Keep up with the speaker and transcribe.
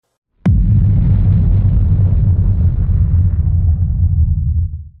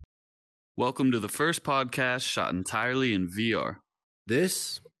Welcome to the first podcast shot entirely in VR.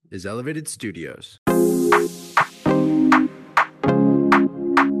 This is Elevated Studios.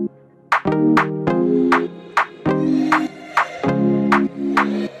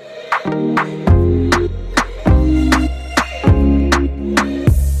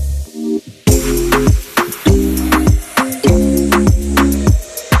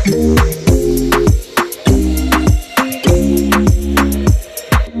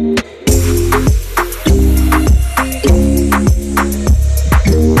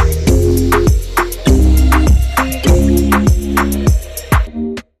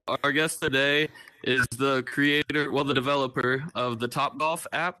 Our guest today is the developer of the Topgolf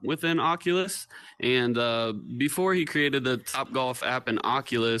app within Oculus. And before he created the Topgolf app in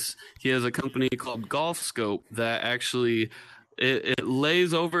Oculus, he has a company called GolfScope that actually it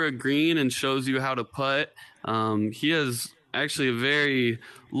lays over a green and shows you how to putt. He has actually a very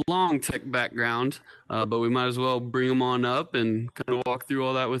long tech background, but we might as well bring him on up and kind of walk through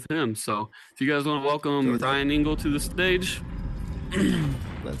all that with him. So if you guys want to welcome Ryan Engel to the stage.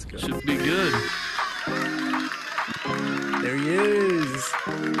 Let's go. Should be good. There he is.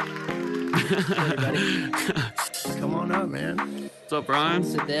 Come on up, man. What's up, Ryan?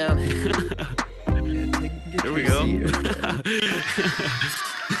 Sit down. There we go.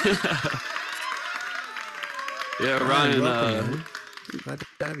 Yeah, Ryan. Welcome, glad to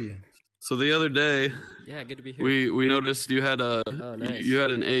have you. So the other day, Yeah, good to be here. we noticed you had nice. you had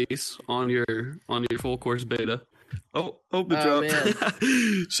an ace on your full course beta. Oh, it dropped. Man.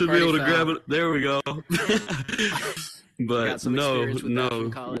 Should Party be able to foul. grab it. There we go. But Got some no, experience with that from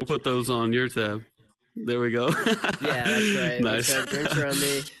we'll college. put those on your tab. There we go. Yeah, that's right. Nice. That's right. Drinks are on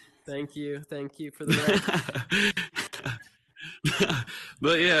me. Thank you for the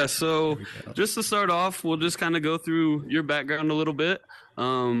But yeah, so just to start off, we'll just kind of go through your background a little bit.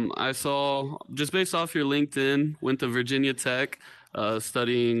 I saw, just based off your LinkedIn, went to Virginia Tech,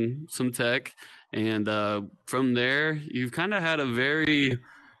 studying some tech. And from there, you've kind of had a very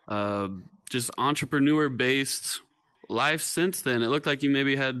just entrepreneur-based life since then. It looked like you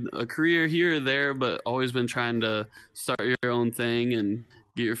maybe had a career here or there, but always been trying to start your own thing and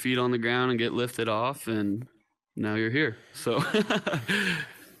get your feet on the ground and get lifted off. And now you're here. So,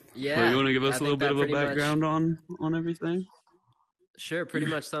 Yeah. so you want to give us I a little think bit that of a pretty much- background on everything? Sure, pretty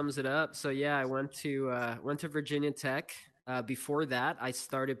much sums it up. So yeah, I went to Virginia Tech. Before that, I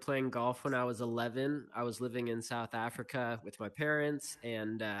started playing golf when I was 11. I was living in South Africa with my parents,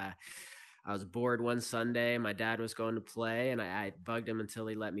 and I was bored one Sunday. My dad was going to play, and I bugged him until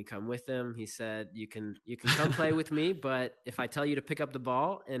he let me come with him. He said, "You can come play with me, but if I tell you to pick up the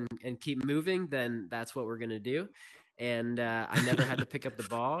ball and keep moving, then that's what we're gonna do." And I never had to pick up the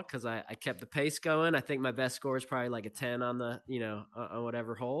ball because I kept the pace going. I think my best score is probably like a 10 on the on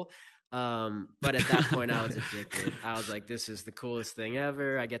whatever hole. But at that point, I was addicted. I was like, this is the coolest thing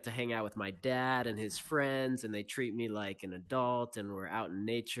ever. I get to hang out with my dad and his friends, and they treat me like an adult, and we're out in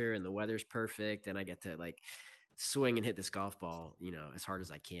nature, and the weather's perfect, and I get to like swing and hit this golf ball, as hard as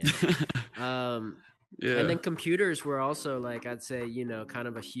I can. Yeah. And then computers were also, like, I'd say, kind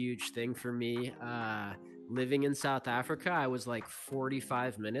of a huge thing for me. Living in South Africa, I was like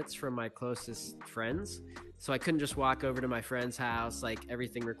 45 minutes from my closest friends. So I couldn't just walk over to my friend's house. Like,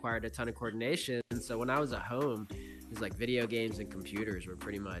 everything required a ton of coordination. And so when I was at home, it was like video games and computers were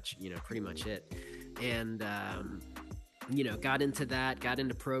pretty much it. And, got into that, got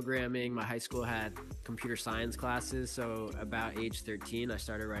into programming. My high school had computer science classes. So about age 13, I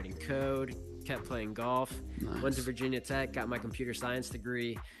started writing code, kept playing golf, went to Virginia Tech, got my computer science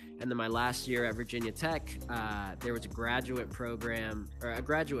degree. And then my last year at Virginia Tech, there was a graduate program or a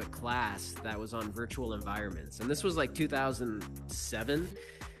graduate class that was on virtual environments. And this was like 2007.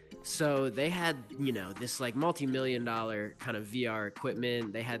 So they had, this like multi-million-dollar kind of VR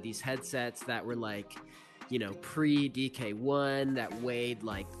equipment. They had these headsets that were like, pre-DK1 that weighed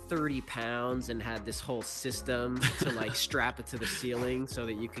like 30 pounds and had this whole system to like strap it to the ceiling so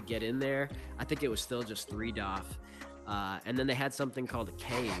that you could get in there. I think it was still just 3DOF. And then they had something called a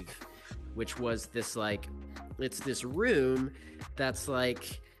cave, which was this like, it's this room that's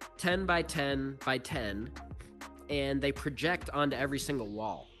like 10 by 10 by 10, and they project onto every single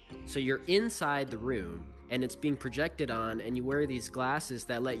wall. So you're inside the room and it's being projected on, and you wear these glasses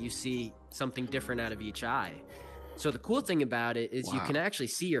that let you see something different out of each eye. So the cool thing about it is you can actually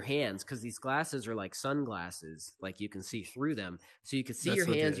see your hands, because these glasses are like sunglasses, like you can see through them. So you can see your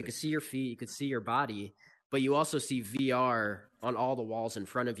hands, you can see your feet, you can see your body, but you also see VR on all the walls in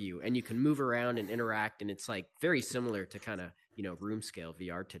front of you, and you can move around and interact. And it's like very similar to kind of, room scale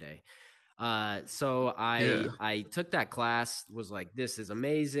VR today. So I took that class, was like, this is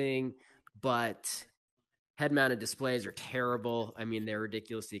amazing. but head-mounted displays are terrible. I mean, they're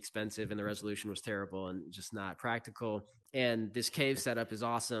ridiculously expensive, and the resolution was terrible and just not practical. And this cave setup is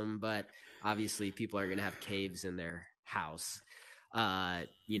awesome, but obviously people are going to have caves in their house.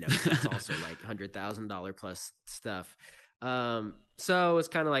 It's also like $100,000 plus stuff. So it's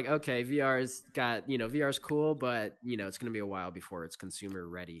kind of like, okay, VR's cool, but it's going to be a while before it's consumer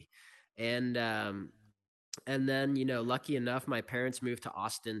ready. And then, lucky enough, my parents moved to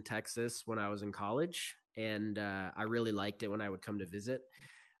Austin, Texas when I was in college. And I really liked it when I would come to visit.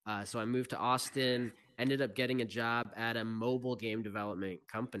 So I moved to Austin, ended up getting a job at a mobile game development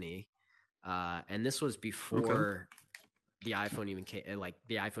company. And this was before the iPhone even came, like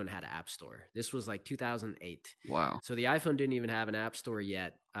the iPhone had an app store. This was like 2008. Wow. So the iPhone didn't even have an app store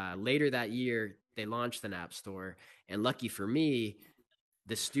yet. Later that year, they launched an app store. And lucky for me,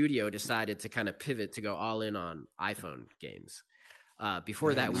 the studio decided to kind of pivot to go all in on iPhone games.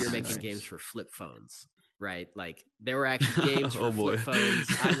 Before that, we were making games for flip phones, right? Like there were actually games for flip phones.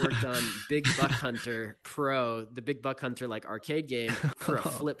 I worked on Big Buck Hunter Pro, the Big Buck Hunter like arcade game for a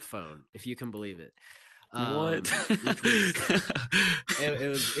flip phone, if you can believe it. What?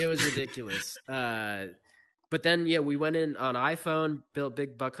 It was ridiculous. But then, we went in on iPhone, built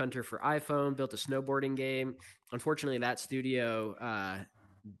Big Buck Hunter for iPhone, built a snowboarding game. Unfortunately, that studio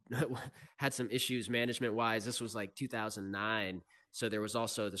had some issues management-wise. This was like 2009, so there was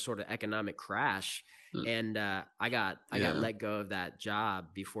also the sort of economic crash. And I got let go of that job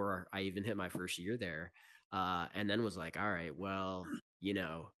before I even hit my first year there. And then was like, all right, well,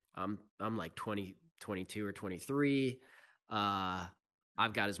 I'm like 22 or 23.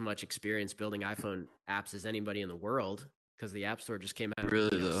 I've got as much experience building iPhone apps as anybody in the world because the App Store just came out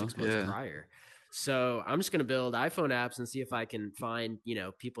 6 months prior. So I'm just going to build iPhone apps and see if I can find,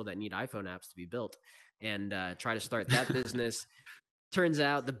 people that need iPhone apps to be built and try to start that business. Turns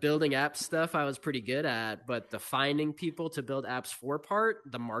out the building app stuff I was pretty good at, but the finding people to build apps for part,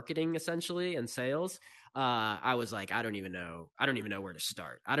 the marketing essentially and sales, I was like, I don't even know where to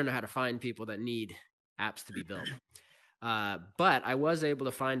start. I don't know how to find people that need apps to be built. But I was able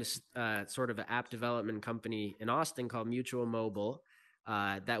to find a sort of an app development company in Austin called Mutual Mobile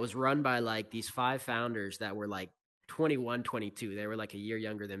that was run by like these 5 founders that were like 21, 22. They were like a year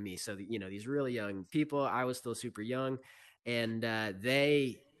younger than me. So, these really young people, I was still super young. And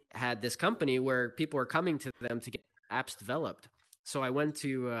they had this company where people were coming to them to get apps developed. So I went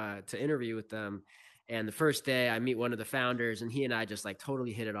to interview with them. And the first day I meet one of the founders and he and I just like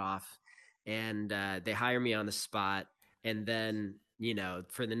totally hit it off. And they hire me on the spot. And then,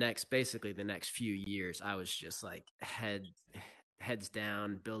 for the next few years, I was just like heads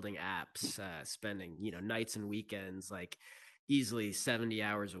down, building apps, spending, nights and weekends, like easily 70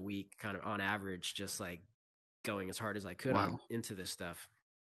 hours a week, kind of on average, just like going as hard as I could into this stuff.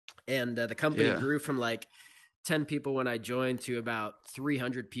 And the company grew from like 10 people when I joined to about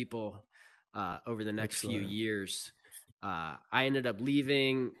 300 people over the next few years. I ended up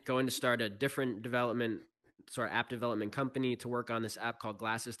leaving, going to start a different app development company to work on this app called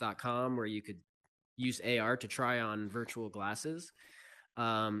glasses.com where you could use AR to try on virtual glasses.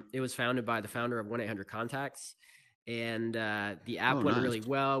 It was founded by the founder of 1-800-CONTACTS. And the app went really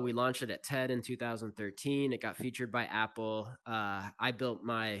well. We launched it at TED in 2013. It got featured by Apple. I built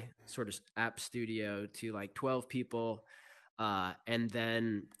my sort of app studio to like 12 people. And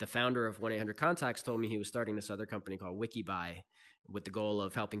then the founder of 1-800-CONTACTS told me he was starting this other company called WikiBuy with the goal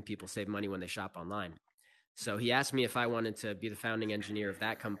of helping people save money when they shop online. So he asked me if I wanted to be the founding engineer of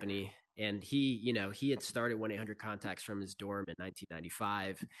that company. And he had started 1-800-CONTACTS from his dorm in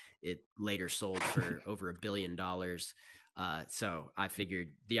 1995. It later sold for over $1 billion. So I figured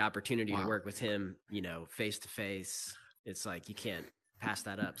the opportunity to work with him, face to face, it's like you can't pass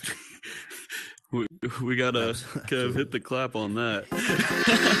that up. We gotta Kev, hit the clap on that.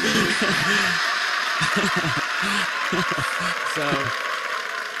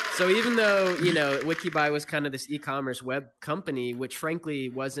 So even though, WikiBuy was kind of this e-commerce web company, which frankly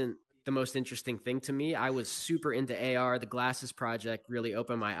wasn't the most interesting thing to me, I was super into AR. The Glasses project really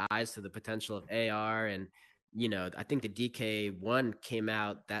opened my eyes to the potential of AR. And, I think the DK1 came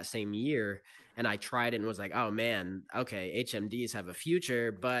out that same year and I tried it and was like, oh man, okay, HMDs have a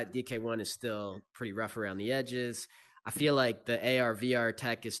future, but DK1 is still pretty rough around the edges. I feel like the AR VR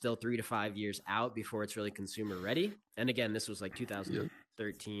tech is still 3 to 5 years out before it's really consumer ready. And again, this was like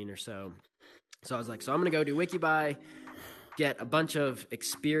 2013 or so. So I was like, so I'm going to go do WikiBuy, get a bunch of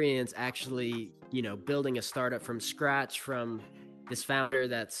experience actually, building a startup from scratch from this founder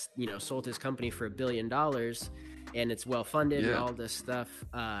that's, sold his company for $1 billion. and it's well funded and Yeah. all this stuff.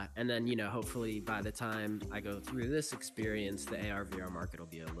 And then, hopefully by the time I go through this experience, the AR VR market will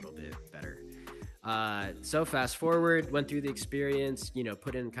be a little bit better. So fast forward, went through the experience,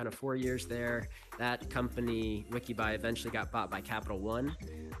 put in kind of 4 years there. That company, Wikibuy, eventually got bought by Capital One.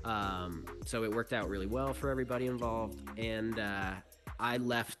 So it worked out really well for everybody involved. And I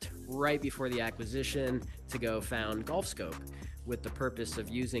left right before the acquisition to go found GolfScope with the purpose of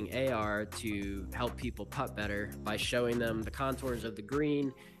using AR to help people putt better by showing them the contours of the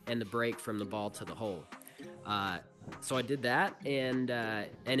green and the break from the ball to the hole. So I did that, and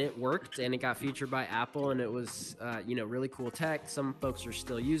it worked, and it got featured by Apple, and it was really cool tech. Some folks are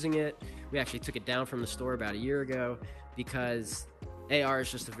still using it. We actually took it down from the store about a year ago because AR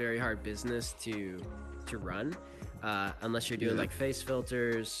is just a very hard business to run unless you're doing like face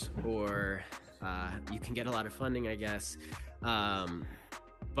filters, or you can get a lot of funding, I guess.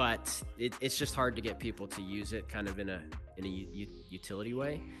 But it's just hard to get people to use it kind of in a utility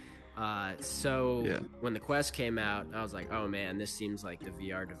way. So when the Quest came out, I was like, oh man, this seems like the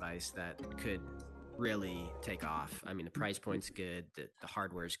VR device that could really take off. I mean, the price point's good, the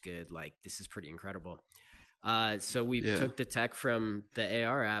hardware's good. Like, this is pretty incredible. So we took the tech from the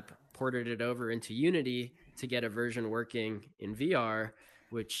AR app, ported it over into Unity to get a version working in VR,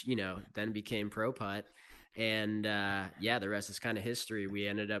 which, then became ProPutt. And the rest is kind of history. We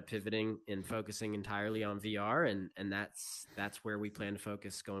ended up pivoting and focusing entirely on VR, and that's where we plan to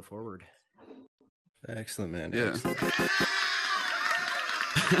focus going forward. Excellent, man. Yeah. Excellent.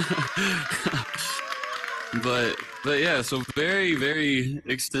 but yeah, so very, very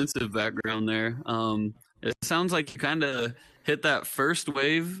extensive background there. It sounds like you kind of hit that first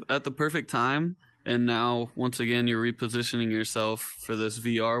wave at the perfect time, and now once again you're repositioning yourself for this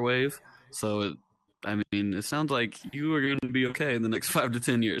VR wave. So it sounds like you are going to be okay in the next 5 to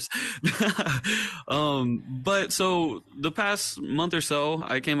 10 years. But so the past month or so,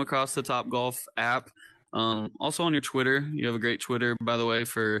 I came across the Topgolf app. Also on your Twitter, you have a great Twitter, by the way,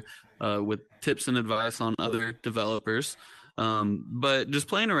 for with tips and advice on other developers. But just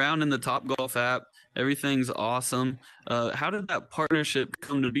playing around in the Topgolf app, everything's awesome. How did that partnership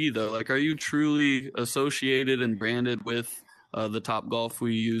come to be, though? Like, are you truly associated and branded with the Topgolf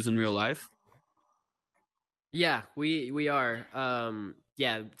we use in real life? Yeah, we are.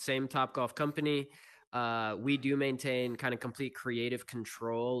 Same Topgolf company. We do maintain kind of complete creative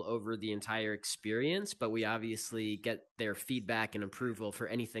control over the entire experience, but we obviously get their feedback and approval for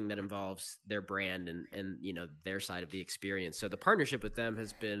anything that involves their brand and their side of the experience. So the partnership with them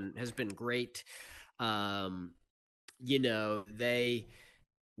has been great.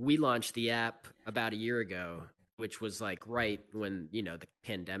 We launched the app about a year ago, which was like right when the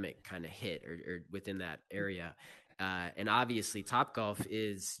pandemic kind of hit, or within that area. And obviously Topgolf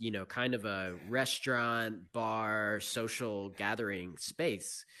is kind of a restaurant, bar, social gathering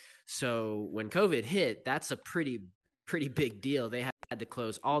space. So when COVID hit, that's a pretty big deal. They had to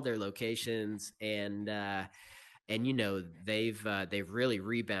close all their locations, and they've really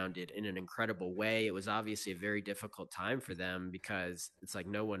rebounded in an incredible way. It was obviously a very difficult time for them because it's like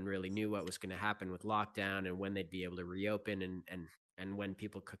no one really knew what was going to happen with lockdown and when they'd be able to reopen, and when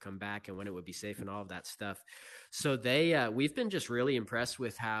people could come back and when it would be safe and all of that stuff. So we've been just really impressed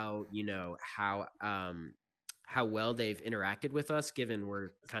with how well they've interacted with us, given we're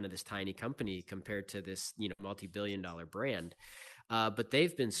kind of this tiny company compared to this multi-billion-dollar brand. But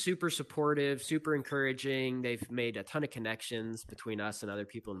they've been super supportive, super encouraging. They've made a ton of connections between us and other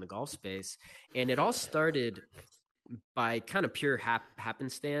people in the golf space. And it all started by kind of pure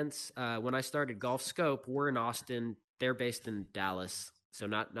happenstance. When I started GolfScope, we're in Austin. They're based in Dallas, so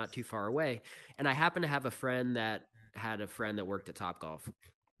not too far away. And I happened to have a friend that had a friend that worked at Topgolf.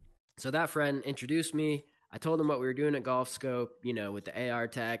 So that friend introduced me. I told him what we were doing at GolfScope, with the AR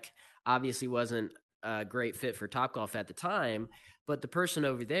tech. Obviously wasn't a great fit for Topgolf at the time, but the person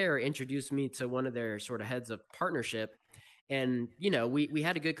over there introduced me to one of their sort of heads of partnership. And, we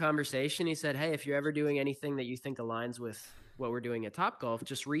had a good conversation. He said, hey, if you're ever doing anything that you think aligns with what we're doing at Topgolf,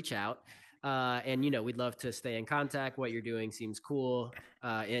 just reach out. And, we'd love to stay in contact. What you're doing seems cool.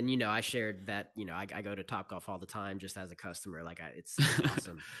 And, I shared that, I go to Topgolf all the time just as a customer. Like it's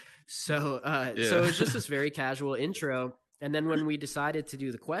awesome. So it was just this very casual intro. And then when we decided to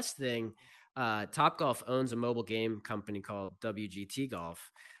do the Quest thing, Topgolf owns a mobile game company called WGT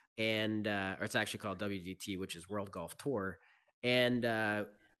Golf, and or it's actually called WGT, which is World Golf Tour. And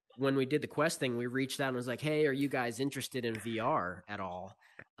when we did the Quest thing, we reached out and was like, hey, are you guys interested in VR at all?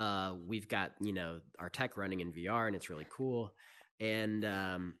 We've got, our tech running in VR, and it's really cool.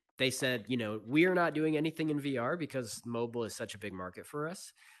 And they said, we are not doing anything in VR because mobile is such a big market for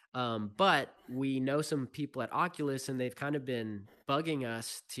us. But we know some people at Oculus, and they've kind of been bugging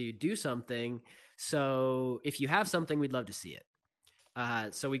us to do something. So if you have something, we'd love to see it.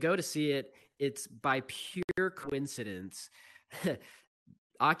 So we go to see it. It's by pure coincidence.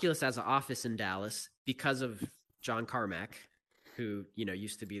 Oculus has an office in Dallas because of John Carmack, who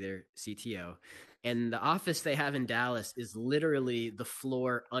used to be their CTO. And the office they have in Dallas is literally the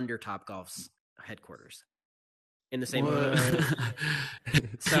floor under Topgolf's headquarters in the same building.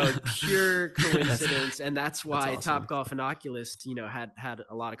 So pure coincidence, and that's why That's awesome. Topgolf and Oculus, had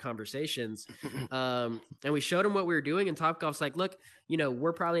a lot of conversations. And we showed them what we were doing, and Topgolf's like, look,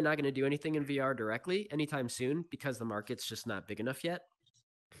 we're probably not going to do anything in VR directly anytime soon because the market's just not big enough yet.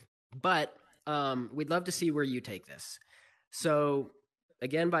 But we'd love to see where you take this. So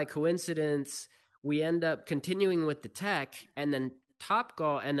again, by coincidence, we end up continuing with the tech, and then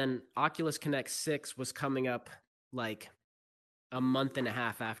Topgolf, and then Oculus Connect 6 was coming up like a month and a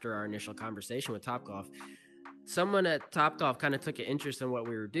half after our initial conversation with Topgolf. Someone at Topgolf kind of took an interest in what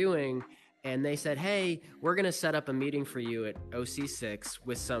we were doing, and they said, hey, we're going to set up a meeting for you at OC6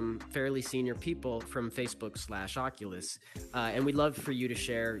 with some fairly senior people from Facebook/Oculus. And we'd love for you to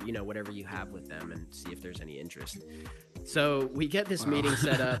share, whatever you have with them and see if there's any interest. So we get this meeting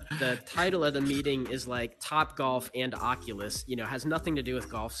set up. The title of the meeting is like Topgolf and Oculus, has nothing to do with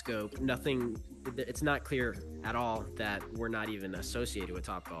Golf Scope. Nothing. It's not clear at all that we're not even associated with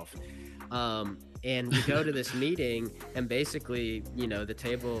Topgolf. And we go to this meeting, and basically, the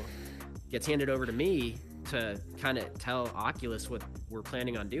table gets handed over to me to kind of tell Oculus what we're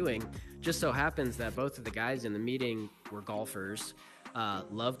planning on doing. Just so happens that both of the guys in the meeting were golfers,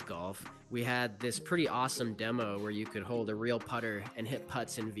 loved golf. We had this pretty awesome demo where you could hold a real putter and hit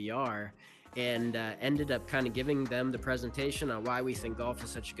putts in VR, and ended up kind of giving them the presentation on why we think golf is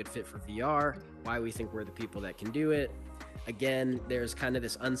such a good fit for VR, why we think we're the people that can do it. Again, there's kind of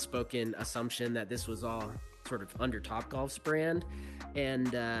this unspoken assumption that this was all sort of under Topgolf's brand. And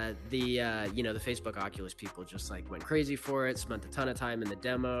the Facebook Oculus people just like went crazy for it, spent a ton of time in the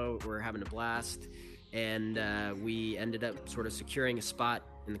demo. We're having a blast. And we ended up sort of securing a spot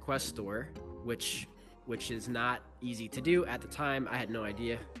in the Quest store, which is not easy to do. At the time, I had no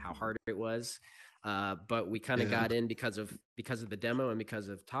idea how hard it was. But we kind of got in because of the demo and because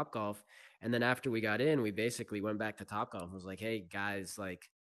of Topgolf. And then after we got in, we basically went back to Topgolf and was like, hey guys, like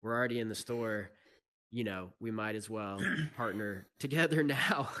we're already in the store. We might as well partner together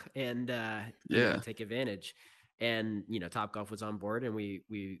now and take advantage. And Topgolf was on board, and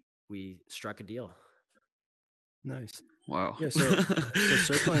we struck a deal. Nice. Wow. Yeah. So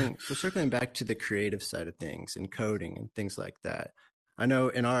circling back to the creative side of things and coding and things like that. I know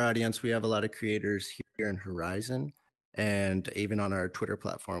in our audience we have a lot of creators here in Horizon, and even on our Twitter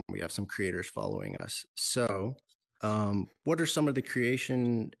platform we have some creators following us. So what are some of the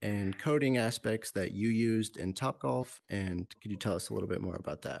creation and coding aspects that you used in Topgolf, and could you tell us a little bit more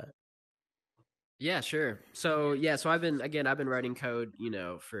about that? Yeah, sure. So I've been writing code,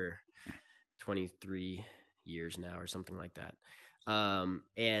 for 23 years now or something like that.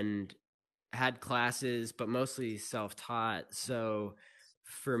 And had classes, but mostly self-taught. So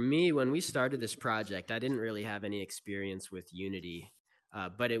for me, when we started this project, I didn't really have any experience with Unity,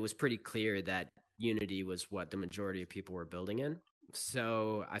 but it was pretty clear that Unity was what the majority of people were building in.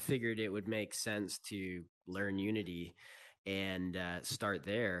 So I figured it would make sense to learn Unity and start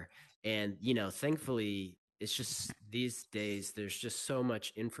there. And, thankfully, it's just these days, there's just so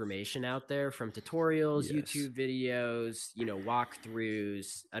much information out there from tutorials, Yes. YouTube videos,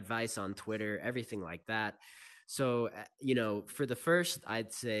 walkthroughs, advice on Twitter, everything like that. So, for the first,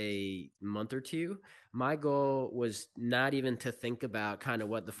 I'd say month or two, my goal was not even to think about kind of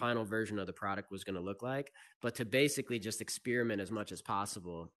what the final version of the product was going to look like, but to basically just experiment as much as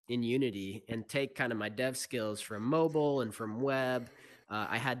possible in Unity and take kind of my dev skills from mobile and from web.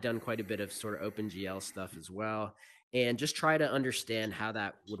 I had done quite a bit of sort of OpenGL stuff as well, and just try to understand how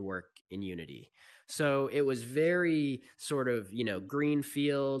that would work in Unity. So it was very sort of,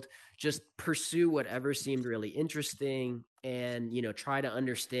 greenfield, just pursue whatever seemed really interesting and, try to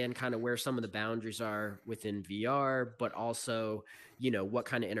understand kind of where some of the boundaries are within VR, but also, what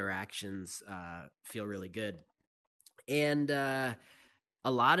kind of interactions feel really good. And a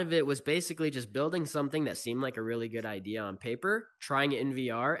lot of it was basically just building something that seemed like a really good idea on paper, trying it in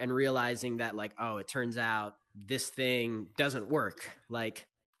VR and realizing that like, oh, it turns out this thing doesn't work. Like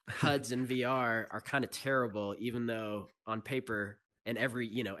HUDs in VR are kind of terrible, even though on paper and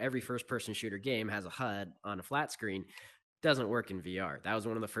every first person shooter game has a HUD on a flat screen. Doesn't work in VR. That was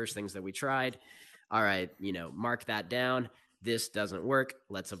one of the first things that we tried. All right, mark that down. This doesn't work.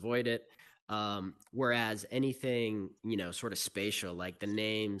 Let's avoid it. Whereas anything, sort of spatial, like the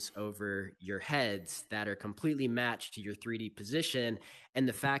names over your heads that are completely matched to your 3D position, and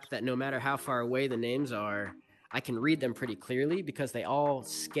the fact that no matter how far away the names are, I can read them pretty clearly because they all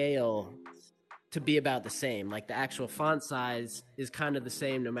scale to be about the same. Like the actual font size is kind of the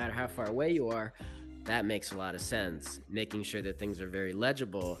same no matter how far away you are. That makes a lot of sense. Making sure that things are very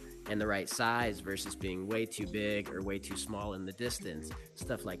legible and the right size versus being way too big or way too small in the distance.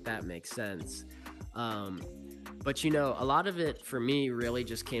 Stuff like that makes sense. But a lot of it for me really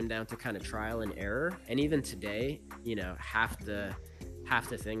just came down to kind of trial and error. And even today, half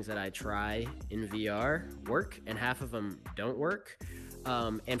the things that I try in VR work and half of them don't work.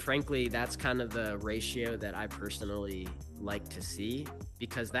 And frankly, that's kind of the ratio that I personally like to see,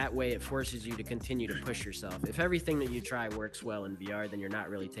 because that way it forces you to continue to push yourself. If everything that you try works well in VR, then you're not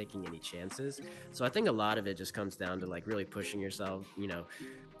really taking any chances. So I think a lot of it just comes down to like really pushing yourself.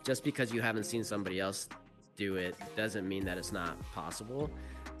 Just because you haven't seen somebody else do it doesn't mean that it's not possible.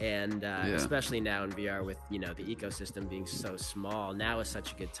 And especially now in VR with, the ecosystem being so small, now is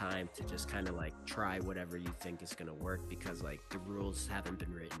such a good time to just kind of like try whatever you think is going to work, because like the rules haven't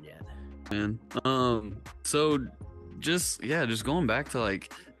been written yet. Man. So just going back to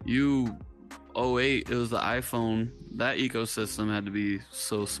like you 08, it was the iPhone. That ecosystem had to be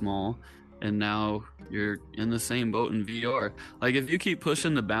so small. And now you're in the same boat in VR. Like if you keep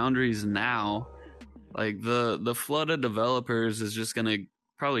pushing the boundaries now, like the flood of developers is just going to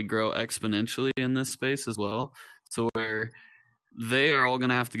probably grow exponentially in this space as well. So where they are all going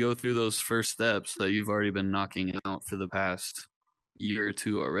to have to go through those first steps that you've already been knocking out for the past year or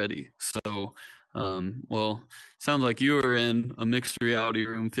two already. So, well, sounds like you were in a mixed reality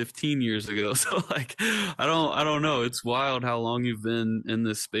room 15 years ago. So like, I don't know. It's wild how long you've been in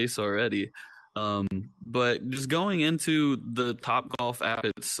this space already. But just going into the Topgolf app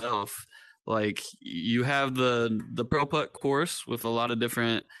itself, like you have the Pro Putt course with a lot of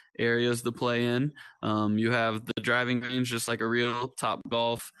different areas to play in. You have the driving range, just like a real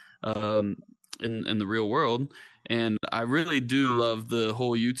Topgolf in the real world. And I really do love the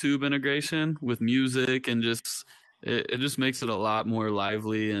whole YouTube integration with music, and just it just makes it a lot more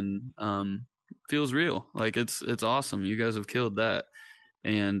lively and feels real. Like it's awesome. You guys have killed that.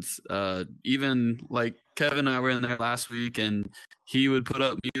 And even like Kevin and I were in there last week, and he would put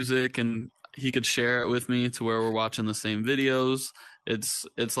up music and he could share it with me to where we're watching the same videos.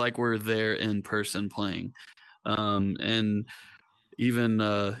 It's like we're there in person playing. And even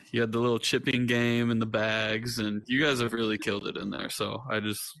you had the little chipping game and the bags, and you guys have really killed it in there. So I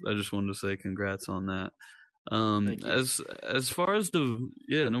just wanted to say congrats on that. As far as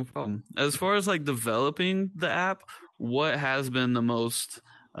no problem. As far as like developing the app, what has been the most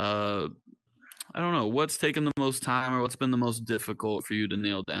I don't know, what's taken the most time, or what's been the most difficult for you to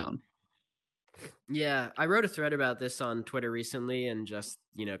nail down? Yeah, I wrote a thread about this on Twitter recently, and just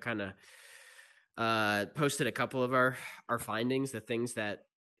kind of posted a couple of our findings, the things that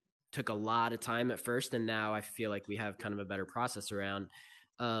took a lot of time at first, and now I feel like we have kind of a better process around.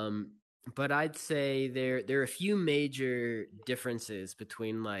 But I'd say there are a few major differences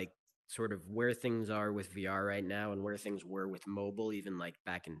between like sort of where things are with VR right now and where things were with mobile, even like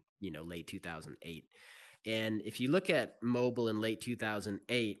back in late 2008. And if you look at mobile in late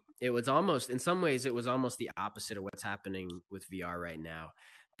 2008, it was almost, in some ways, it was almost the opposite of what's happening with VR right now,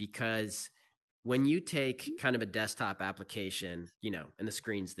 because when you take kind of a desktop application, and the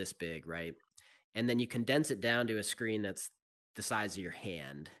screen's this big, right? And then you condense it down to a screen that's the size of your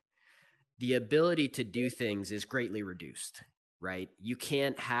hand, the ability to do things is greatly reduced, right? You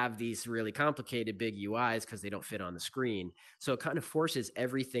can't have these really complicated big UIs because they don't fit on the screen. So it kind of forces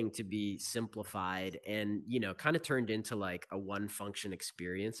everything to be simplified and, kind of turned into like a one function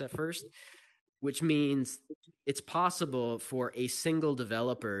experience at first, which means it's possible for a single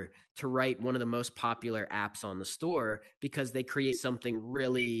developer to write one of the most popular apps on the store because they create something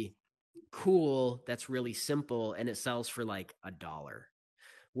really cool that's really simple and it sells for like $1.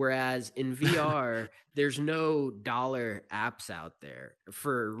 Whereas in VR, there's no dollar apps out there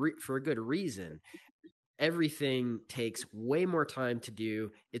for a good reason. Everything takes way more time to do.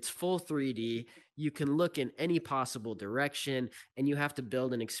 It's full 3D. You can look in any possible direction, and you have to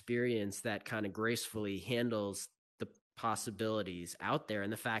build an experience that kind of gracefully handles the possibilities out there,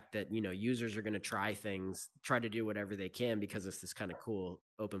 and the fact that users are going to try to do whatever they can because it's this kind of cool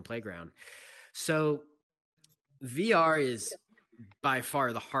open playground. So VR is by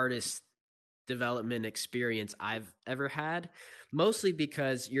far the hardest development experience I've ever had, mostly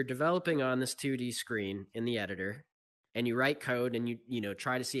because you're developing on this 2D screen in the editor, and you write code and you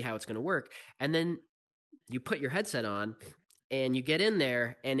try to see how it's going to work, and then you put your headset on and you get in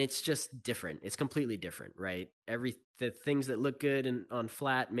there and it's just different. It's completely different, right? The things that look good on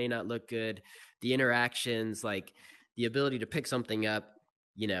flat may not look good. The interactions, like the ability to pick something up,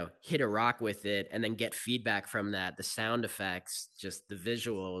 hit a rock with it and then get feedback from that, the sound effects, just the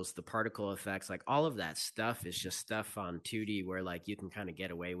visuals, the particle effects, like all of that stuff is just stuff on 2D where like you can kind of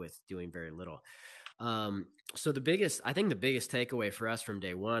get away with doing very little. So the biggest takeaway for us from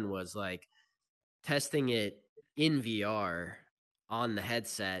day one was like testing it in VR on the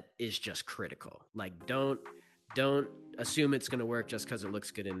headset is just critical. Like don't assume it's going to work just because it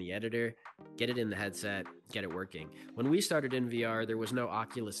looks good in the editor. Get it in the headset, get it working. When we started in VR, there was no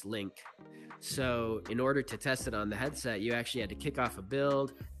Oculus Link. So in order to test it on the headset, you actually had to kick off a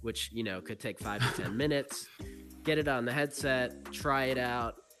build, which, could take 5 to 10 minutes, get it on the headset, try it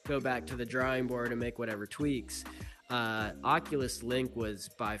out, go back to the drawing board and make whatever tweaks. Oculus Link was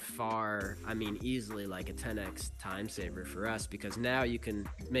by far, easily like a 10x time saver for us, because now you can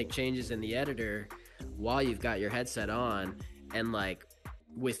make changes in the editor while you've got your headset on and like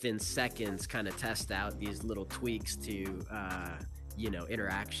within seconds kind of test out these little tweaks to,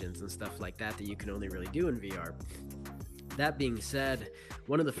 interactions and stuff like that you can only really do in VR. That being said,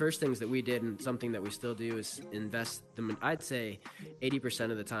 one of the first things that we did, and something that we still do, is invest I'd say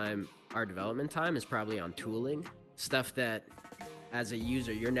 80% of the time, our development time is probably on tooling, stuff that as a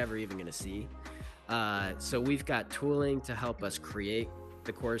user you're never even going to see. So we've got tooling to help us create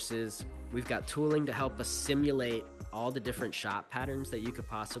the courses. We've got tooling to help us simulate all the different shot patterns that you could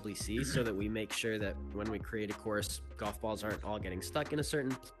possibly see, so that we make sure that when we create a course, golf balls aren't all getting stuck in a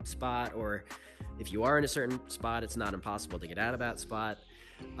certain spot, or if you are in a certain spot, it's not impossible to get out of that spot.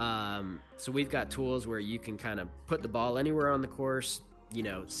 So we've got tools where you can kind of put the ball anywhere on the course,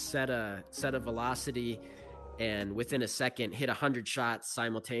 set a velocity, and within a second hit 100 shots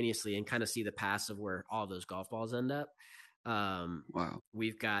simultaneously and kind of see the pass of where all those golf balls end up. Wow.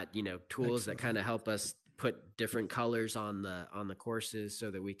 We've got, tools that kind of help us put different colors on the courses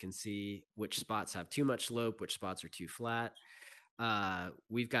so that we can see which spots have too much slope, which spots are too flat.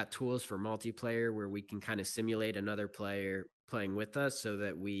 We've got tools for multiplayer where we can kind of simulate another player playing with us, so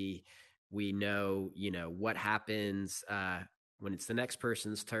that we know, what happens when it's the next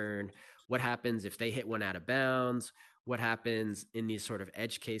person's turn, what happens if they hit one out of bounds, what happens in these sort of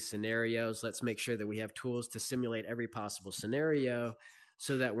edge case scenarios. Let's make sure that we have tools to simulate every possible scenario,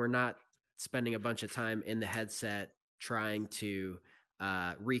 so that we're not spending a bunch of time in the headset trying to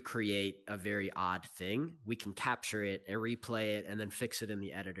recreate a very odd thing. We can capture it and replay it and then fix it in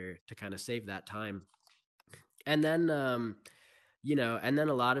the editor to kind of save that time. And then, and then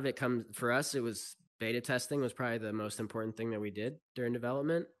a lot of it comes for us. It was beta testing was probably the most important thing that we did during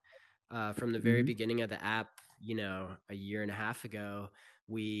development. From the very beginning of the app, a year and a half ago,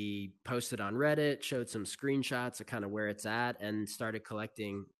 we posted on Reddit, showed some screenshots of kind of where it's at, and started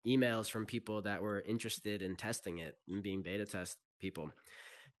collecting emails from people that were interested in testing it and being beta test people.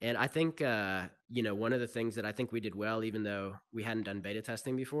 And I think, one of the things that I think we did well, even though we hadn't done beta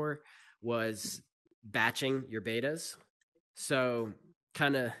testing before, was batching your betas. So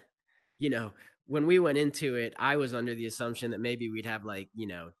kind of, when we went into it, I was under the assumption that maybe we'd have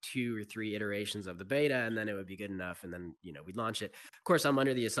 2 or 3 iterations of the beta, and then it would be good enough, and then, we'd launch it. Of course, I'm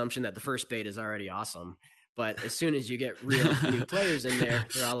under the assumption that the first beta is already awesome. But as soon as you get real new players in there,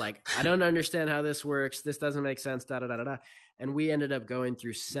 they're all like, I don't understand how this works. This doesn't make sense, da-da-da-da-da. And we ended up going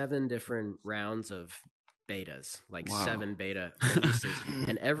through 7 different rounds of betas, Wow. 7 beta releases.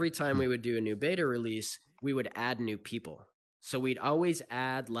 And every time we would do a new beta release, we would add new people. So we'd always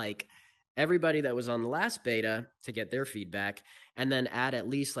add everybody that was on the last beta to get their feedback, and then add at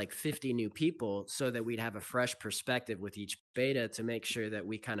least 50 new people, so that we'd have a fresh perspective with each beta to make sure that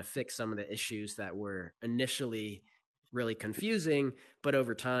we kind of fix some of the issues that were initially really confusing, but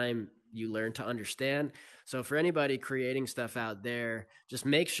over time you learn to understand. So for anybody creating stuff out there, just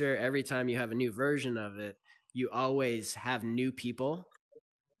make sure every time you have a new version of it, you always have new people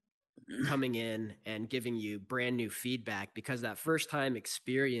coming in and giving you brand new feedback, because that first time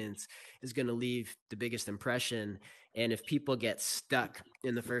experience is going to leave the biggest impression. And if people get stuck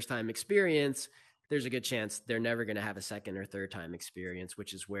in the first time experience, there's a good chance they're never going to have a second or third time experience,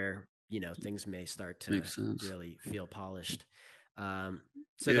 which is where, things may start to really feel polished.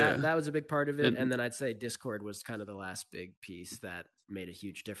 That was a big part of it. And then I'd say Discord was kind of the last big piece that made a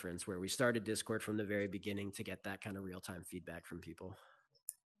huge difference, where we started Discord from the very beginning to get that kind of real-time feedback from people.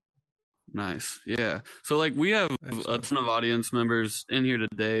 Nice. Yeah. So we have a ton of audience members in here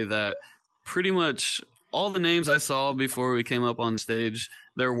today that pretty much all the names I saw before we came up on stage,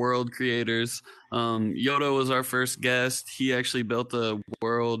 they're world creators. Yoda was our first guest. He actually built a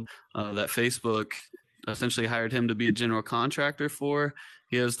world that Facebook essentially hired him to be a general contractor for.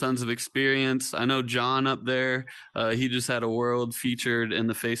 He has tons of experience. I know John up there. He just had a world featured in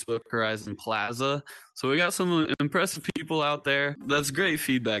the Facebook Horizon Plaza. So we got some impressive people out there. That's great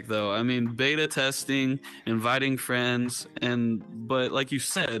feedback, though. I mean, beta testing, inviting friends, but like you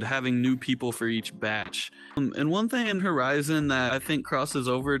said, having new people for each batch. And one thing in Horizon that I think crosses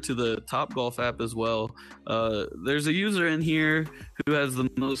over to the Topgolf app as well. There's a user in here who has the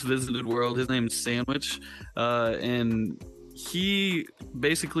most visited world. His name's Sandwich, and he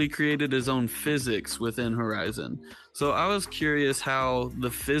basically created his own physics within Horizon. So I was curious how the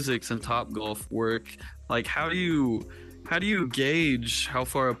physics in Topgolf work. Like, how do you gauge how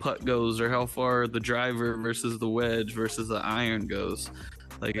far a putt goes, or how far the driver versus the wedge versus the iron goes?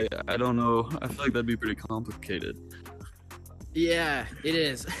 Like, I don't know. I feel like that'd be pretty complicated. Yeah, it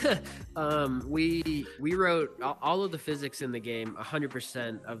is. We wrote all of the physics in the game.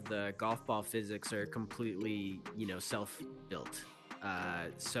 100% of the golf ball physics are completely, self-built.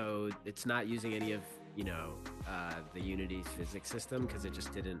 So it's not using any of, the Unity physics system, because it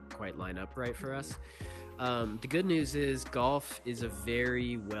just didn't quite line up right for us. The good news is golf is a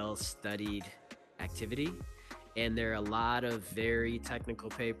very well-studied activity. And there are a lot of very technical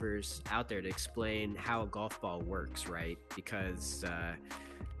papers out there to explain how a golf ball works, right? Because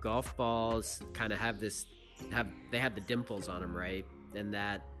golf balls kind of have the dimples on them, right? And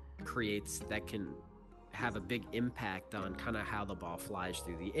that can have a big impact on kind of how the ball flies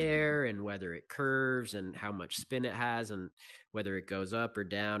through the air, and whether it curves, and how much spin it has, and whether it goes up or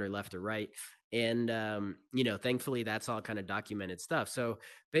down or left or right. And, thankfully that's all kind of documented stuff. So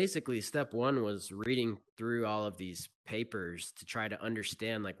basically step one was reading through all of these papers to try to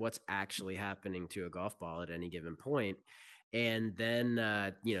understand like what's actually happening to a golf ball at any given point. And then,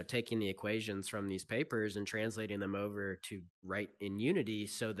 taking the equations from these papers and translating them over to write in Unity,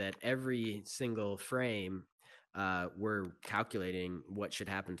 so that every single frame, we're calculating what should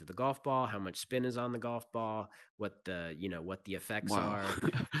happen to the golf ball, how much spin is on the golf ball, what the effects are.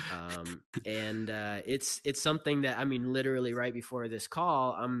 And it's something that, I mean, literally right before this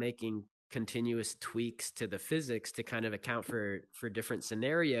call, I'm making continuous tweaks to the physics to kind of account for different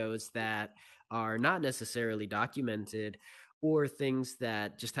scenarios that are not necessarily documented, or things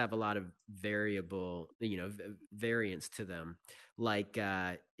that just have a lot of variance to them. Like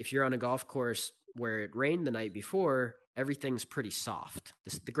if you're on a golf course where it rained the night before, everything's pretty soft.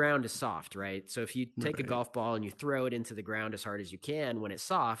 The ground is soft, right? So if you take a golf ball and you throw it into the ground as hard as you can when it's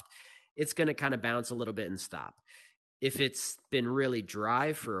soft, it's going to kind of bounce a little bit and stop. If it's been really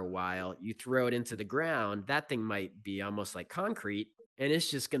dry for a while, you throw it into the ground, that thing might be almost like concrete, and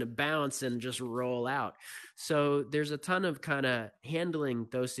it's just going to bounce and just roll out. So there's a ton of kind of handling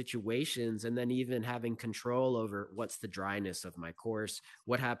those situations, and then even having control over what's the dryness of my course,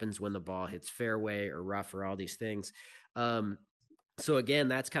 what happens when the ball hits fairway or rough, or all these things. So again,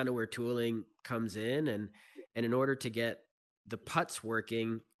 that's kind of where tooling comes in. And in order to get the putts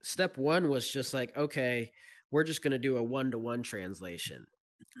working, step one was just like, okay, we're just going to do a 1-to-1 translation.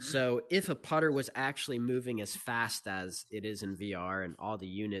 So if a putter was actually moving as fast as it is in VR, and all the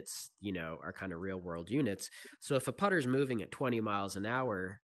units, are kind of real world units. So if a putter's moving at 20 miles an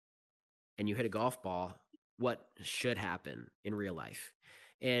hour and you hit a golf ball, what should happen in real life?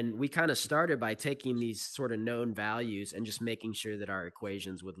 And we kind of started by taking these sort of known values and just making sure that our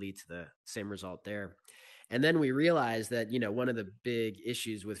equations would lead to the same result there. And then we realized that, one of the big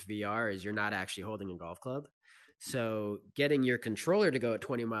issues with VR is you're not actually holding a golf club. So getting your controller to go at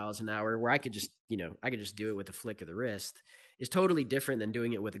 20 miles an hour, where I could just do it with a flick of the wrist, is totally different than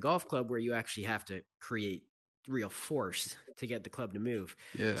doing it with a golf club, where you actually have to create real force to get the club to move.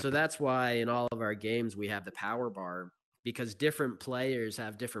 Yeah. So that's why in all of our games we have the power bar, because different players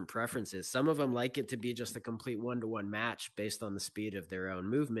have different preferences. Some of them like it to be just a complete 1-to-1 match based on the speed of their own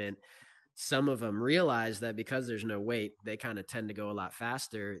movement. Some of them realize that because there's no weight, they kind of tend to go a lot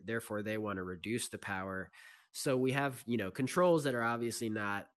faster. Therefore, they want to reduce the power. So we have, controls that are obviously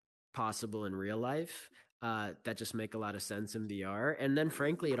not possible in real life, that just make a lot of sense in VR. And then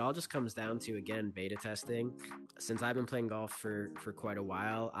frankly, it all just comes down to, again, beta testing. Since I've been playing golf for quite a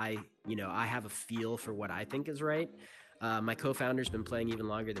while, I have a feel for what I think is right. My co-founder's been playing even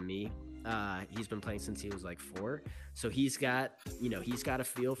longer than me. He's been playing since he was like 4. So he's got a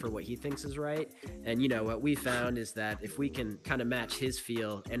feel for what he thinks is right. And, what we found is that if we can kind of match his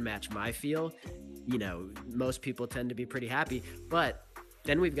feel and match my feel, most people tend to be pretty happy. But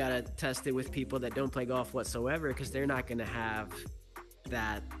then we've got to test it with people that don't play golf whatsoever, because they're not going to have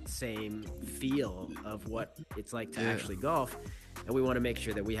that same feel of what it's like to actually golf. And we want to make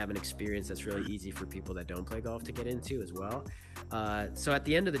sure that we have an experience that's really easy for people that don't play golf to get into as well. So at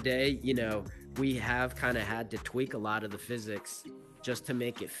the end of the day, we have kind of had to tweak a lot of the physics just to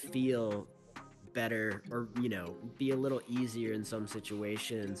make it feel better, or be a little easier in some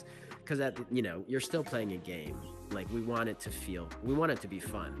situations, because you're still playing a game. Like, we want it to be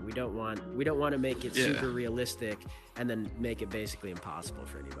fun. We don't want to make it super realistic and then make it basically impossible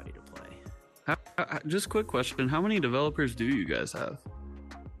for anybody to play. Just quick question, how many developers do you guys have,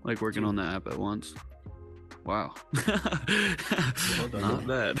 like, working on the app at once? Wow. Not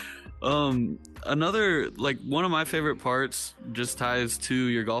bad. Another, like, one of my favorite parts just ties to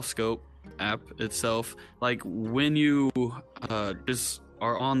your Golf Scope app itself. Like, when you just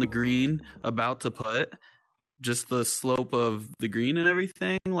are on the green about to putt, just the slope of the green and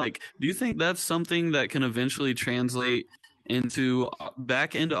everything, like, do you think that's something that can eventually translate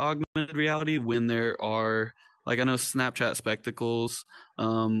back into augmented reality, when there are, like, I know Snapchat spectacles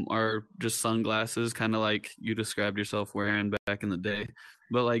are just sunglasses, kind of like you described yourself wearing back in the day,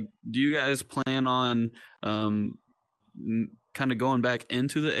 but, like, do you guys plan on kind of going back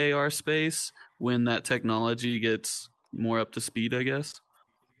into the AR space when that technology gets more up to speed, I guess?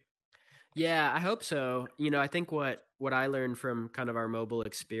 Yeah, I hope so. I think what I learned from kind of our mobile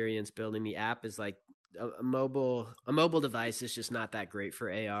experience building the app is, like, a mobile device is just not that great for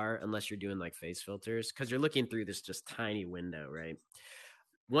AR unless you're doing like face filters, because you're looking through this just tiny window, right?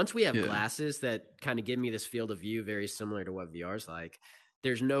 Once we have Yeah. glasses that kind of give me this field of view very similar to what VR is like,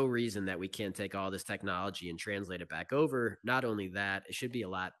 there's no reason that we can't take all this technology and translate it back over. Not only that, it should be a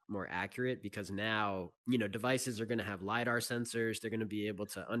lot more accurate, because now, devices are going to have LiDAR sensors. They're going to be able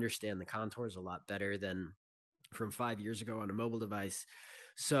to understand the contours a lot better than from 5 years ago on a mobile device.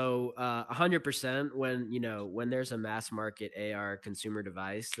 So 100%, when there's a mass market AR consumer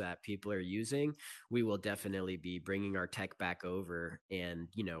device that people are using, we will definitely be bringing our tech back over. And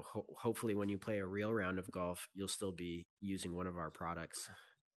hopefully when you play a real round of golf, you'll still be using one of our products.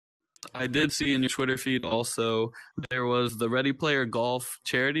 I did see in your Twitter feed also there was the Ready Player Golf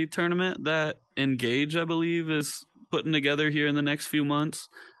charity tournament that Engage, I believe, is putting together here in the next few months.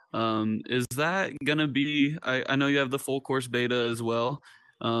 Is that gonna be? I know you have the full course beta as well.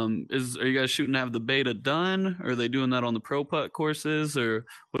 Are you guys shooting to have the beta done? Or are they doing that on the Pro Putt courses, or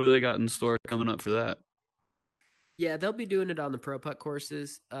what do they got in store coming up for that? Yeah, they'll be doing it on the Pro Putt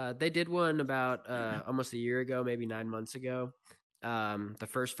courses. They did one about almost a year ago, maybe 9 months ago. The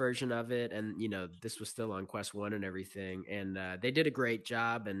first version of it, and this was still on Quest One and everything, and they did a great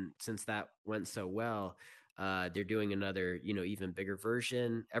job. And since that went so well, they're doing another, even bigger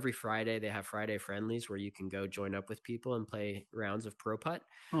version. Every Friday, they have Friday friendlies where you can go join up with people and play rounds of Pro Putt.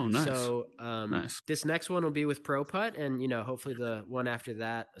 Oh, nice, So nice. this next one will be with Pro Putt, and hopefully the one after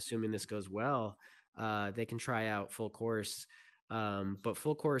that, assuming this goes well, they can try out full course. But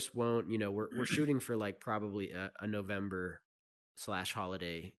full course won't. We're shooting for like probably a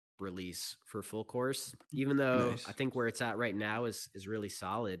November/holiday release for full course. Even though Nice. I think where it's at right now is really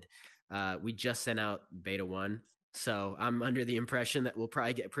solid. We just sent out beta one, so I'm under the impression that we'll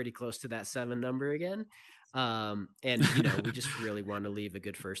probably get pretty close to that 7 number again. And we just really want to leave a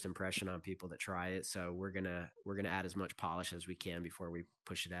good first impression on people that try it. So we're gonna add as much polish as we can before we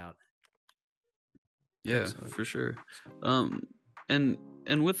push it out. Yeah, Excellent. for sure. Um, and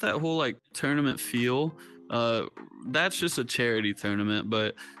with that whole, like, tournament feel, uh, that's just a charity tournament,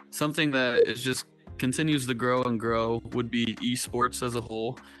 but something that is just continues to grow and grow would be esports as a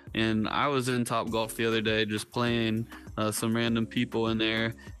whole. And I was in Top Golf the other day, just playing some random people in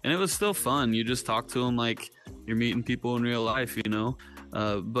there, and it was still fun. You just talk to them like you're meeting people in real life.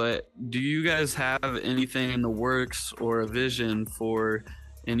 But do you guys have anything in the works or a vision for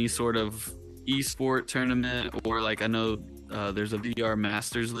any sort of esport tournament? Or, like, I know there's a VR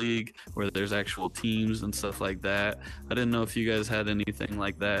Masters League where there's actual teams and stuff like that. I didn't know if you guys had anything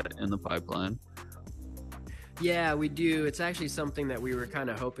like that in the pipeline. Yeah, we do. It's actually something that we were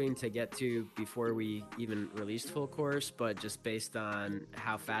kind of hoping to get to before we even released full course, but just based on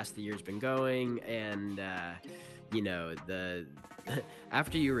how fast the year's been going, and the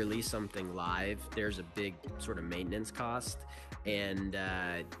after you release something live, there's a big sort of maintenance cost, and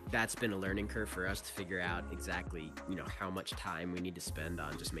that's been a learning curve for us to figure out exactly how much time we need to spend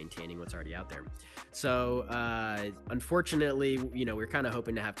on just maintaining what's already out there. So unfortunately, we're kind of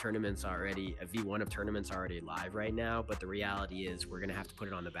hoping to have tournaments already, a V1 of tournaments already live right now, but the reality is we're going to have to put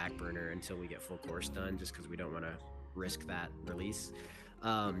it on the back burner until we get full course done, just because we don't want to risk that release.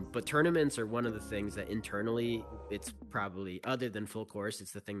 But tournaments are one of the things that internally, it's probably, other than full course,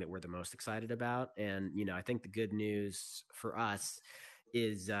 it's the thing that we're the most excited about. And I think the good news for us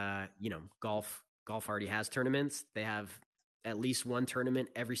is golf already has tournaments. They have at least one tournament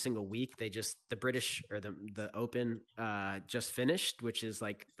every single week. The British, or the Open just finished, which is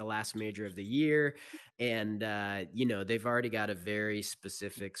like the last major of the year. And, they've already got a very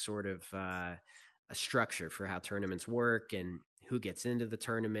specific sort of a structure for how tournaments work and who gets into the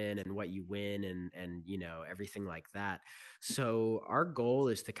tournament and what you win and everything like that. So our goal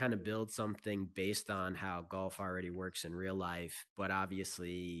is to kind of build something based on how golf already works in real life, but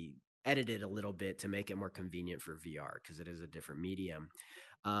obviously edit it a little bit to make it more convenient for VR because it is a different medium.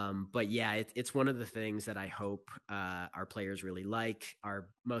 But yeah, it's one of the things that I hope our players really like. Our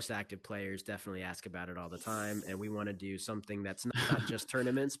most active players definitely ask about it all the time, and we want to do something that's not just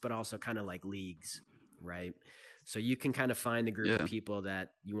tournaments, but also kind of like leagues, right? So you can kind of find the group of people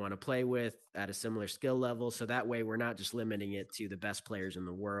that you want to play with at a similar skill level. So that way we're not just limiting it to the best players in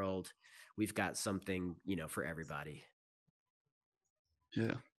the world. We've got something, for everybody.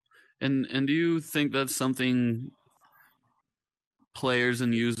 Yeah. And do you think that's something players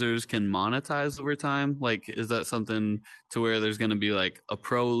and users can monetize over time? Like, is that something to where there's going to be like a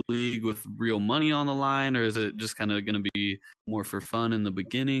pro league with real money on the line, or is it just kind of going to be more for fun in the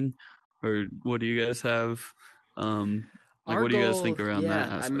beginning? Or what do you guys have? What do you guys think around that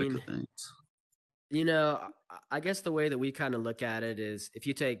aspect of things? I guess the way that we kind of look at it is, if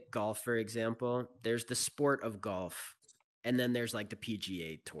you take golf, for example, there's the sport of golf, and then there's like the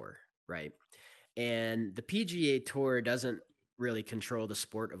PGA Tour, right? And the PGA Tour doesn't really control the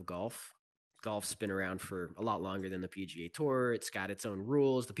sport of golf. Golf's been around for a lot longer than the PGA Tour. It's got its own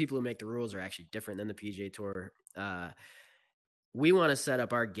rules. The people who make the rules are actually different than the PGA Tour. We want to set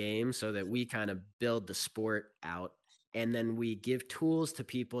up our game so that we kind of build the sport out, and then we give tools to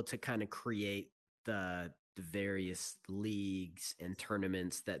people to kind of create the various leagues and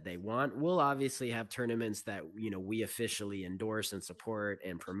tournaments that they want. We'll obviously have tournaments that, we officially endorse and support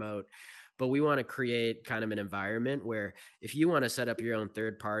and promote, but we want to create kind of an environment where if you want to set up your own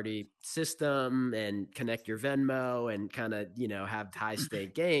third-party system and connect your Venmo and kind of, have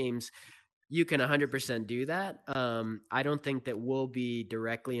high-stake games, you can 100% do that. I don't think that we'll be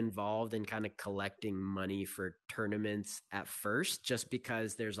directly involved in kind of collecting money for tournaments at first, just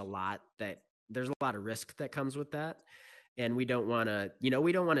because there's a lot of risk that comes with that. And we don't want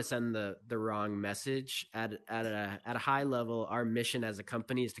to, send the wrong message at a high level. Our mission as a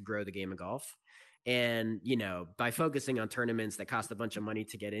company is to grow the game of golf. And, by focusing on tournaments that cost a bunch of money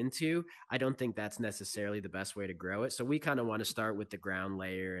to get into, I don't think that's necessarily the best way to grow it. So we kind of want to start with the ground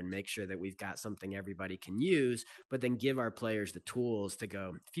layer and make sure that we've got something everybody can use, but then give our players the tools to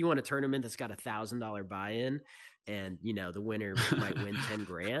go, if you want a tournament that's got $1,000 buy-in and, the winner might win 10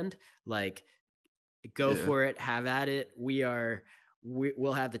 grand, like, go for it, have at it.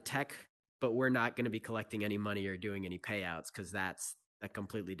 We'll have the tech, but we're not going to be collecting any money or doing any payouts, because that's a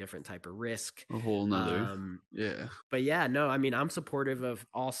completely different type of risk. A whole nother. But yeah, no, I mean, I'm supportive of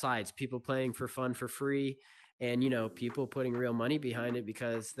all sides, people playing for fun, for free, and, people putting real money behind it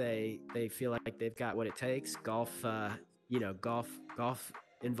because they feel like they've got what it takes. Golf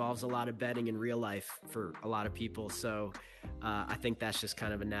involves a lot of betting in real life for a lot of people. So I think that's just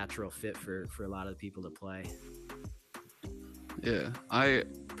kind of a natural fit for a lot of the people to play. Yeah, I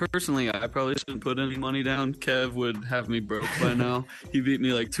probably shouldn't put any money down. Kev would have me broke by now. He beat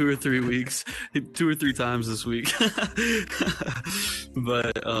me like 2 or 3 times this week.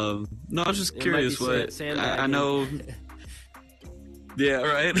 But no, I was just curious what I know. Yeah,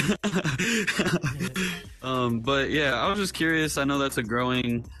 right. But yeah, I was just curious. I know that's a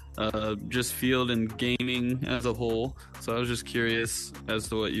growing just field in gaming as a whole. So I was just curious as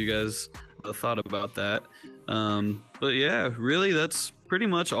to what you guys thought about that. But yeah, really, that's pretty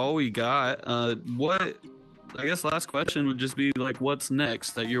much all we got. I guess last question would just be like, what's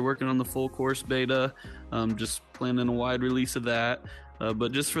next? That you're working on the full course beta, just planning a wide release of that.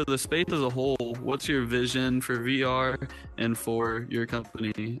 But just for the space as a whole, what's your vision for VR and for your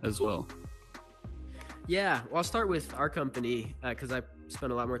company as well? Yeah, well, I'll start with our company because I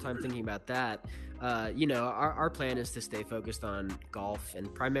spent a lot more time thinking about that. Our plan is to stay focused on golf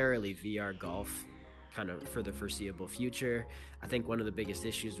and primarily VR golf kind of for the foreseeable future. I think one of the biggest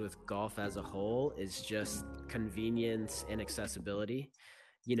issues with golf as a whole is just convenience and accessibility.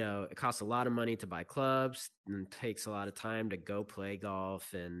 It costs a lot of money to buy clubs and takes a lot of time to go play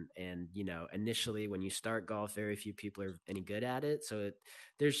golf. And initially when you start golf, very few people are any good at it. So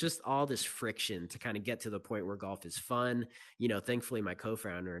there's just all this friction to kind of get to the point where golf is fun. Thankfully my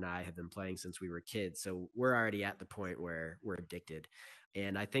co-founder and I have been playing since we were kids. So we're already at the point where we're addicted.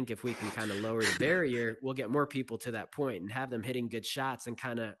 And I think if we can kind of lower the barrier, we'll get more people to that point and have them hitting good shots, and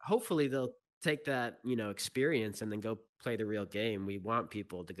kind of hopefully they'll take that, experience and then go play the real game. We want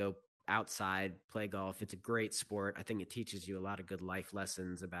people to go outside, play golf. It's a great sport. I think it teaches you a lot of good life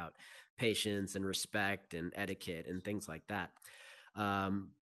lessons about patience and respect and etiquette and things like that.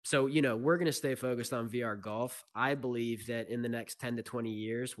 So, we're going to stay focused on VR golf. I believe that in the next 10 to 20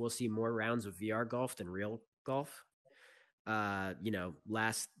 years, we'll see more rounds of VR golf than real golf. There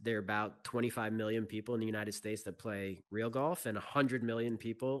are about 25 million people in the United States that play real golf and 100 million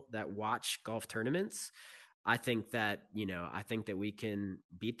people that watch golf tournaments. I think that we can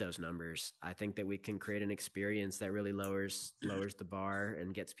beat those numbers. I think that we can create an experience that really lowers the bar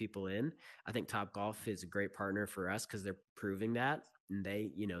and gets people in. I think Topgolf is a great partner for us because they're proving that, and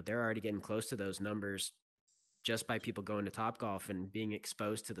they're already getting close to those numbers just by people going to Topgolf and being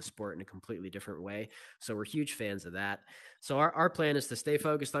exposed to the sport in a completely different way. So we're huge fans of that. So our plan is to stay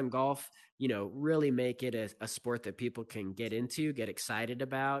focused on golf, really make it a sport that people can get into, get excited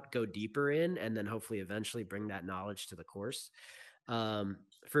about, go deeper in, and then hopefully eventually bring that knowledge to the course. For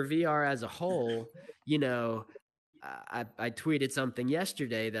VR as a whole, I tweeted something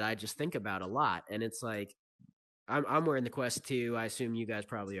yesterday that I just think about a lot. And it's like, I'm wearing the Quest 2. I assume you guys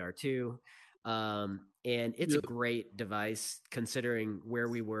probably are too. And it's a great device considering where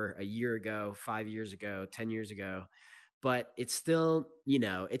we were a year ago, 5 years ago, 10 years ago, but it's still,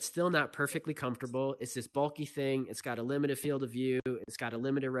 it's still not perfectly comfortable. It's this bulky thing. It's got a limited field of view. It's got a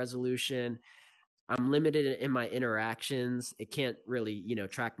limited resolution. I'm limited in my interactions. It can't really,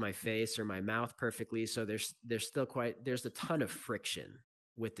 track my face or my mouth perfectly. So there's a ton of friction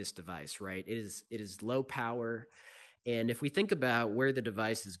with this device, right? It is low power. And if we think about where the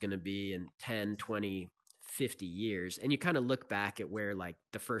device is going to be in 10, 20, 50 years, and you kind of look back at where like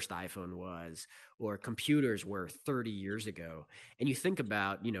the first iPhone was or computers were 30 years ago, and you think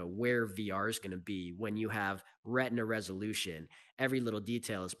about, where VR is going to be when you have retina resolution, every little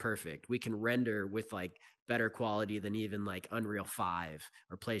detail is perfect. We can render with like better quality than even like Unreal 5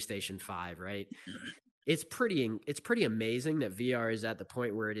 or PlayStation 5, right? It's pretty amazing that VR is at the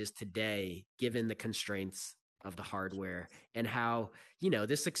point where it is today, given the constraints of the hardware, and how,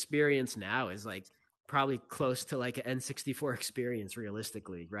 this experience now is like probably close to like an N64 experience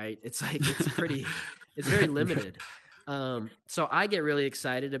realistically, right? It's like, it's very limited. So I get really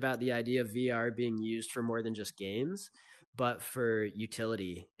excited about the idea of VR being used for more than just games, but for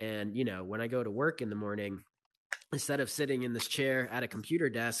utility. And, when I go to work in the morning, instead of sitting in this chair at a computer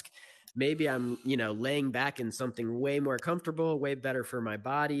desk, maybe I'm, laying back in something way more comfortable, way better for my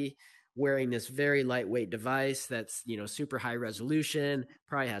body, wearing this very lightweight device that's, super high resolution,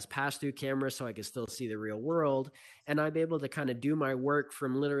 probably has pass-through cameras so I can still see the real world. And I'm able to kind of do my work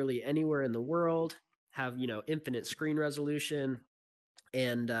from literally anywhere in the world, have, infinite screen resolution,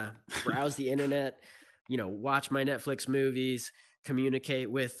 and browse the internet, watch my Netflix movies,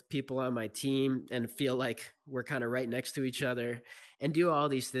 communicate with people on my team and feel like we're kind of right next to each other, and do all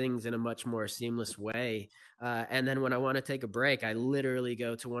these things in a much more seamless way. And then when I want to take a break, I literally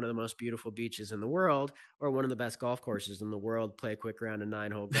go to one of the most beautiful beaches in the world or one of the best golf courses in the world, play a quick round of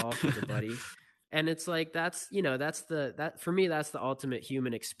 9-hole golf with a buddy. And it's like, for me, that's the ultimate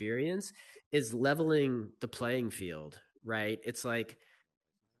human experience, is leveling the playing field, right? It's like,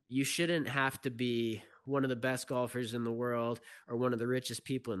 you shouldn't have to be one of the best golfers in the world or one of the richest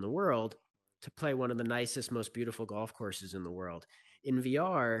people in the world to play one of the nicest, most beautiful golf courses in the world. In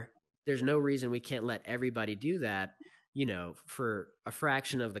VR, there's no reason we can't let everybody do that, for a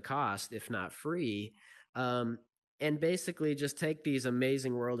fraction of the cost, if not free. And basically just take these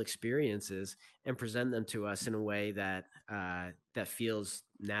amazing world experiences and present them to us in a way that that feels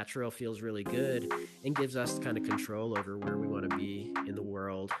natural, feels really good, and gives us kind of control over where we want to be in the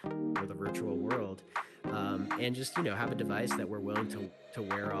world or the virtual world. And just, have a device that we're willing to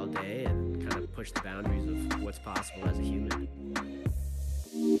wear all day and kind of push the boundaries of what's possible as a human.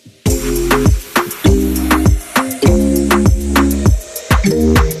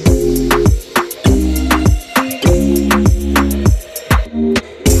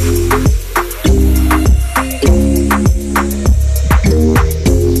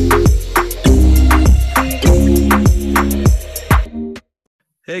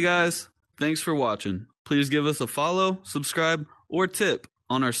 Hey guys, thanks for watching. Please give us a follow, subscribe, or tip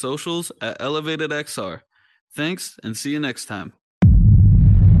on our socials at ElevatedXR. Thanks, and see you next time.